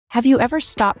Have you ever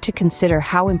stopped to consider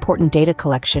how important data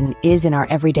collection is in our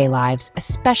everyday lives,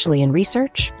 especially in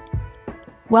research?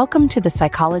 Welcome to the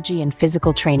Psychology and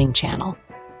Physical Training channel.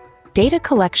 Data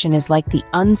collection is like the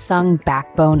unsung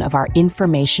backbone of our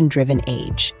information-driven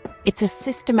age. It's a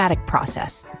systematic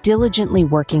process, diligently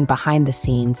working behind the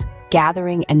scenes,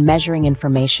 gathering and measuring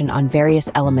information on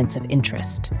various elements of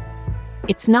interest.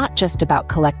 It's not just about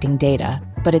collecting data,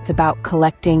 but it's about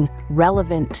collecting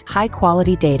relevant,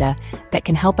 high-quality data that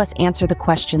can help us answer the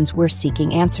questions we're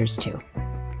seeking answers to.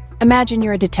 Imagine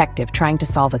you're a detective trying to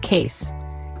solve a case.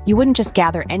 You wouldn't just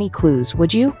gather any clues,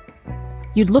 would you?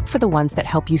 You'd look for the ones that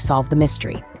help you solve the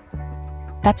mystery.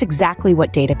 That's exactly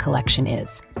what data collection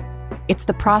is. It's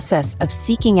the process of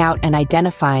seeking out and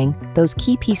identifying those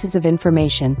key pieces of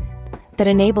information that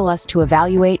enable us to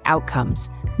evaluate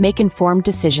outcomes, make informed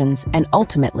decisions, and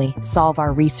ultimately solve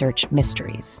our research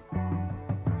mysteries.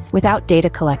 Without data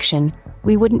collection,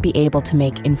 we wouldn't be able to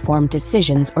make informed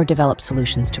decisions or develop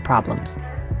solutions to problems.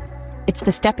 It's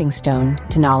the stepping stone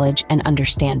to knowledge and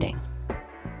understanding.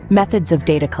 Methods of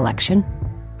data collection.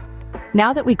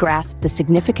 Now that we grasp the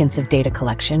significance of data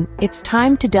collection, it's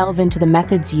time to delve into the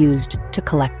methods used to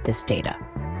collect this data.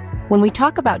 When we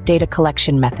talk about data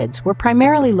collection methods, we're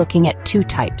primarily looking at two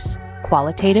types: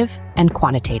 qualitative and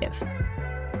quantitative.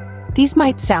 These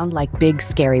might sound like big,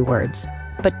 scary words,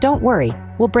 but don't worry,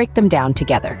 we'll break them down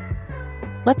together.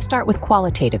 Let's start with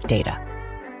qualitative data.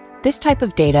 This type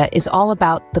of data is all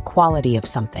about the quality of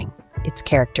something, its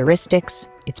characteristics,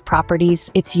 its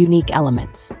properties, its unique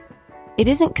elements. It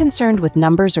isn't concerned with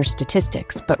numbers or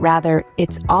statistics, but rather,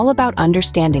 it's all about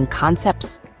understanding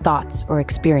concepts, thoughts, or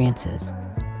experiences.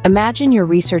 Imagine you're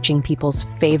researching people's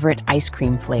favorite ice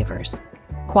cream flavors.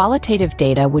 Qualitative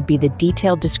data would be the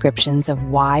detailed descriptions of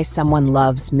why someone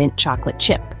loves mint chocolate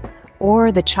chip,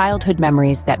 or the childhood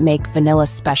memories that make vanilla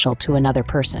special to another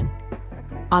person.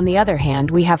 On the other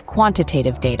hand, we have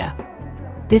quantitative data.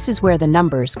 This is where the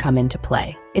numbers come into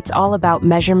play. It's all about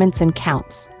measurements and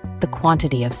counts, the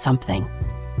quantity of something.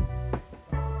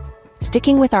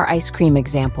 Sticking with our ice cream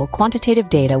example, quantitative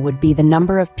data would be the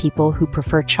number of people who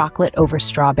prefer chocolate over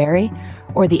strawberry,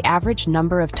 or the average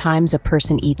number of times a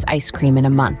person eats ice cream in a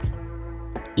month.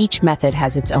 Each method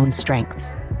has its own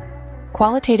strengths.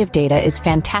 Qualitative data is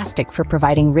fantastic for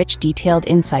providing rich, detailed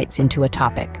insights into a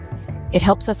topic. It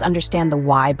helps us understand the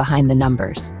why behind the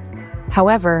numbers.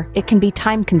 However, it can be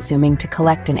time-consuming to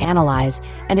collect and analyze,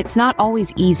 and it's not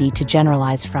always easy to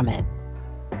generalize from it.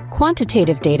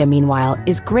 Quantitative data, meanwhile,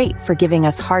 is great for giving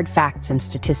us hard facts and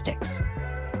statistics.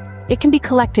 It can be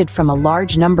collected from a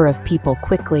large number of people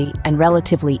quickly and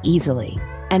relatively easily,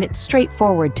 and it's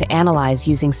straightforward to analyze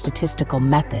using statistical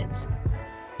methods.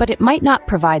 But it might not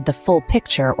provide the full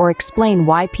picture or explain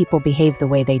why people behave the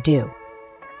way they do.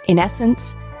 In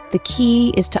essence, the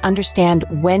key is to understand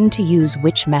when to use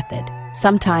which method.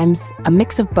 Sometimes, a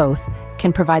mix of both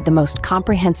can provide the most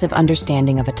comprehensive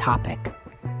understanding of a topic.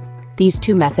 These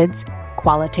two methods,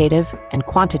 qualitative and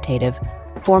quantitative,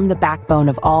 form the backbone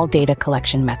of all data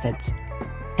collection methods.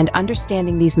 And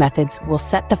understanding these methods will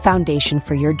set the foundation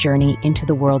for your journey into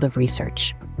the world of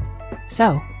research.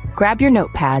 So, grab your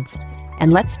notepads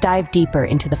and let's dive deeper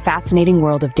into the fascinating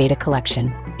world of data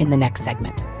collection in the next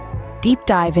segment. Deep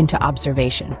dive into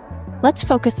observation. Let's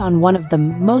focus on one of the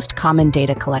most common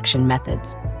data collection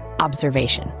methods,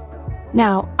 observation.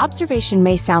 Now, observation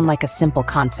may sound like a simple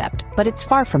concept, but it's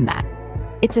far from that.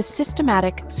 It's a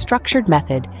systematic, structured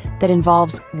method that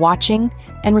involves watching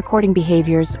and recording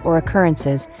behaviors or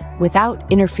occurrences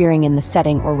without interfering in the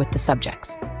setting or with the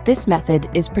subjects. This method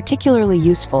is particularly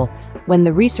useful when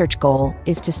the research goal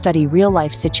is to study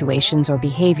real-life situations or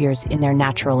behaviors in their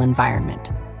natural environment.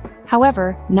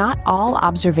 However, not all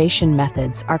observation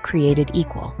methods are created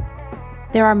equal.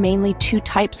 There are mainly two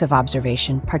types of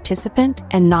observation: participant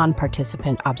and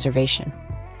non-participant observation.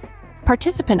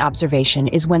 Participant observation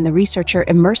is when the researcher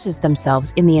immerses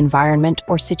themselves in the environment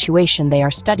or situation they are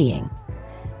studying.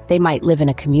 They might live in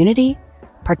a community,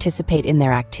 participate in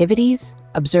their activities,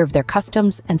 observe their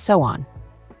customs, and so on.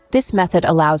 This method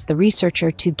allows the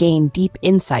researcher to gain deep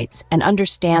insights and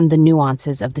understand the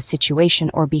nuances of the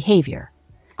situation or behavior.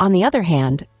 On the other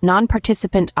hand,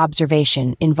 non-participant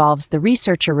observation involves the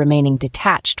researcher remaining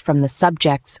detached from the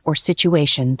subjects or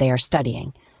situation they are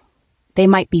studying. They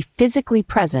might be physically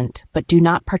present but do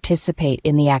not participate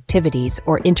in the activities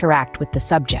or interact with the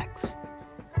subjects.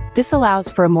 This allows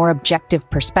for a more objective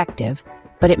perspective,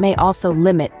 but it may also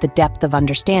limit the depth of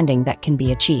understanding that can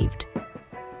be achieved.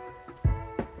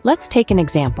 Let's take an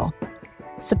example.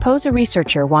 Suppose a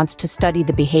researcher wants to study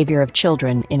the behavior of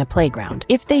children in a playground.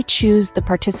 If they choose the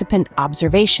participant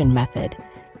observation method,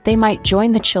 They might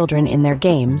join the children in their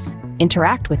games,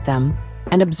 interact with them,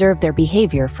 and observe their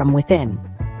behavior from within.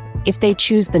 If they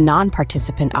choose the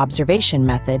non-participant observation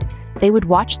method, they would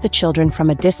watch the children from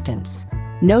a distance,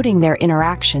 noting their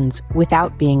interactions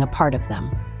without being a part of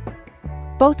them.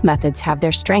 Both methods have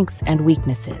their strengths and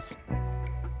weaknesses.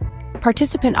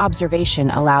 Participant observation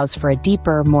allows for a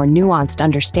deeper, more nuanced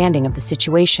understanding of the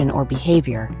situation or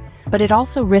behavior, but it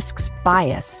also risks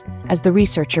bias as the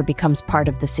researcher becomes part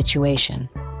of the situation.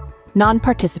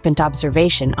 Non-participant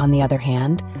observation, on the other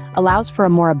hand, allows for a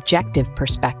more objective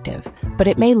perspective, but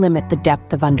it may limit the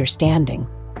depth of understanding.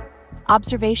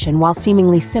 Observation, while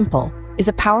seemingly simple, is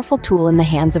a powerful tool in the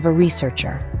hands of a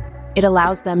researcher. It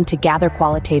allows them to gather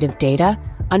qualitative data,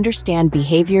 understand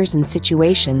behaviors and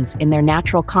situations in their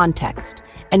natural context,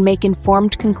 and make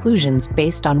informed conclusions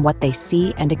based on what they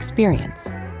see and experience.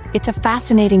 It's a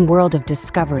fascinating world of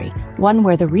discovery, one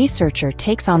where the researcher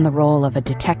takes on the role of a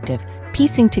detective,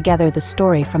 piecing together the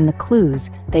story from the clues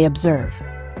they observe.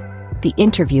 The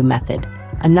interview method,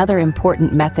 another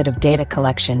important method of data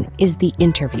collection, is the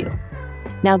interview.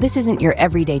 Now, this isn't your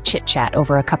everyday chit-chat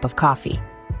over a cup of coffee.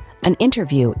 An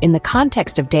interview, in the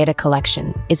context of data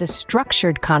collection, is a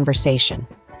structured conversation.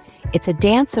 It's a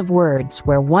dance of words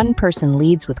where one person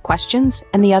leads with questions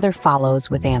and the other follows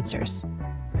with answers.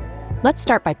 Let's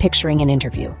start by picturing an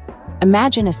interview.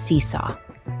 Imagine a seesaw.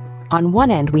 On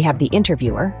one end, we have the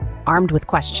interviewer, armed with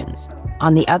questions.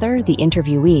 On the other, the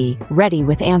interviewee, ready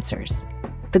with answers.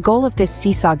 The goal of this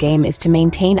seesaw game is to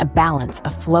maintain a balance,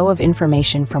 a flow of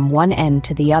information from one end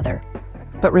to the other.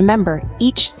 But remember,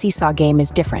 each seesaw game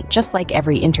is different, just like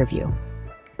every interview.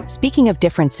 Speaking of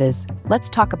differences, let's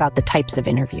talk about the types of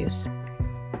interviews.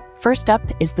 First up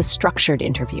is the structured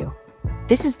interview.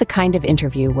 This is the kind of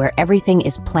interview where everything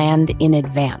is planned in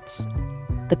advance.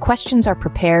 The questions are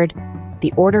prepared,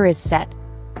 the order is set,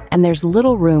 and there's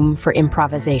little room for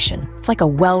improvisation. It's like a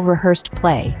well-rehearsed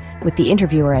play, with the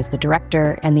interviewer as the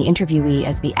director and the interviewee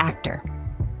as the actor.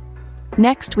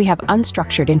 Next, we have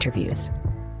unstructured interviews.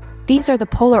 These are the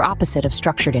polar opposite of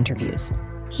structured interviews.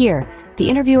 Here, the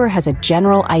interviewer has a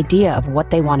general idea of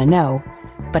what they want to know,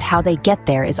 but how they get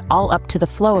there is all up to the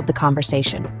flow of the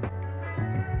conversation.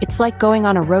 It's like going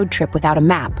on a road trip without a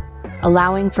map,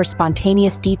 allowing for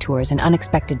spontaneous detours and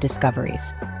unexpected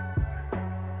discoveries.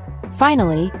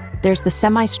 Finally, there's the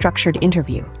semi-structured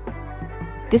interview.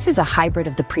 This is a hybrid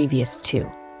of the previous two.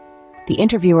 The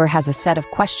interviewer has a set of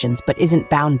questions but isn't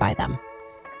bound by them.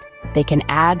 They can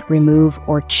add, remove,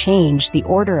 or change the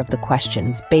order of the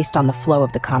questions based on the flow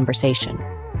of the conversation.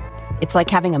 It's like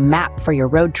having a map for your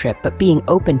road trip but being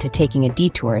open to taking a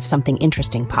detour if something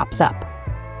interesting pops up.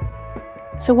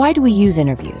 So why do we use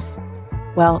interviews?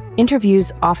 Well,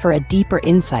 interviews offer a deeper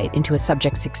insight into a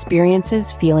subject's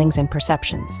experiences, feelings, and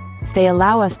perceptions. They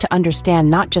allow us to understand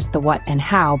not just the what and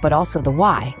how, but also the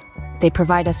why. They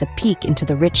provide us a peek into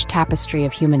the rich tapestry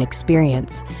of human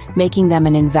experience, making them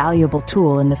an invaluable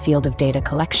tool in the field of data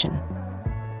collection.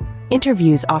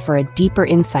 Interviews offer a deeper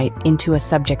insight into a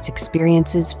subject's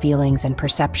experiences, feelings, and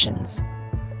perceptions.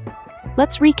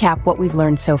 Let's recap what we've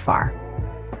learned so far.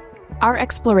 Our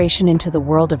exploration into the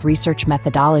world of research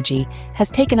methodology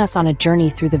has taken us on a journey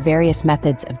through the various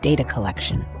methods of data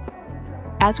collection.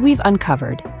 As we've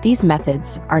uncovered, these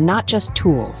methods are not just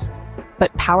tools,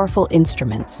 but powerful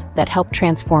instruments that help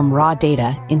transform raw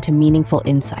data into meaningful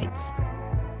insights.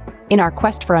 In our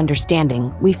quest for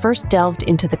understanding, we first delved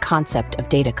into the concept of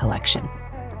data collection.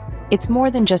 It's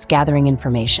more than just gathering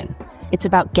information. It's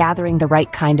about gathering the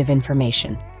right kind of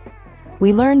information.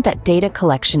 We learned that data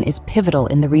collection is pivotal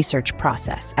in the research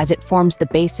process as it forms the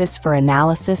basis for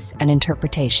analysis and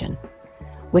interpretation.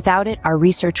 Without it, our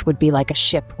research would be like a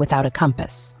ship without a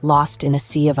compass, lost in a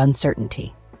sea of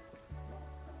uncertainty.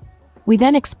 We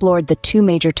then explored the two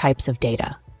major types of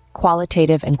data,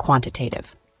 qualitative and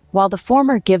quantitative. While the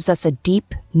former gives us a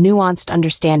deep, nuanced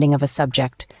understanding of a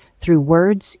subject through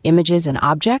words, images, and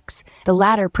objects, the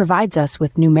latter provides us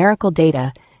with numerical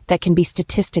data that can be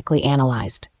statistically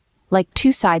analyzed. Like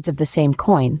two sides of the same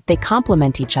coin, they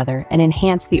complement each other and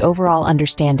enhance the overall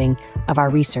understanding of our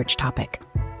research topic.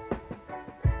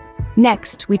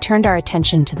 Next, we turned our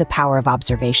attention to the power of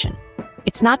observation.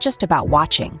 It's not just about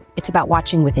watching, it's about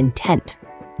watching with intent.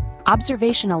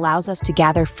 Observation allows us to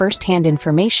gather first-hand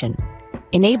information,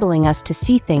 enabling us to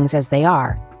see things as they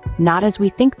are, not as we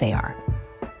think they are.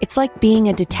 It's like being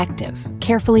a detective,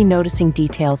 carefully noticing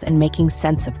details and making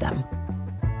sense of them.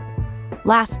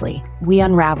 Lastly, we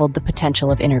unraveled the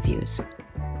potential of interviews.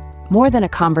 More than a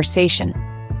conversation,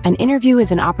 an interview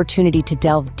is an opportunity to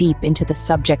delve deep into the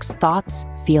subject's thoughts,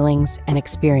 feelings, and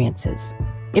experiences.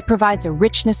 It provides a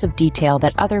richness of detail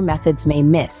that other methods may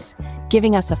miss,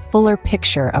 giving us a fuller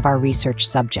picture of our research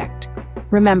subject.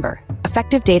 Remember,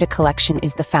 effective data collection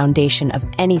is the foundation of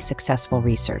any successful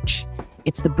research.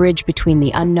 It's the bridge between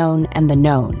the unknown and the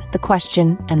known, the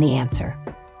question and the answer.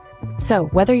 So,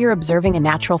 whether you're observing a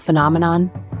natural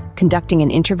phenomenon, conducting an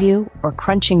interview, or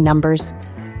crunching numbers,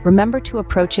 remember to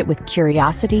approach it with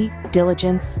curiosity,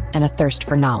 diligence, and a thirst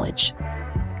for knowledge.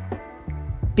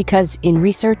 Because in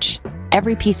research,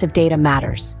 every piece of data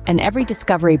matters, and every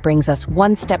discovery brings us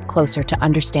one step closer to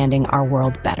understanding our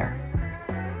world better.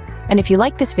 And if you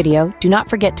like this video, do not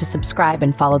forget to subscribe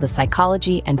and follow the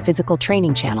Psychology and Physical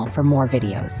Training channel for more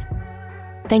videos.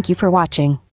 Thank you for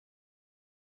watching.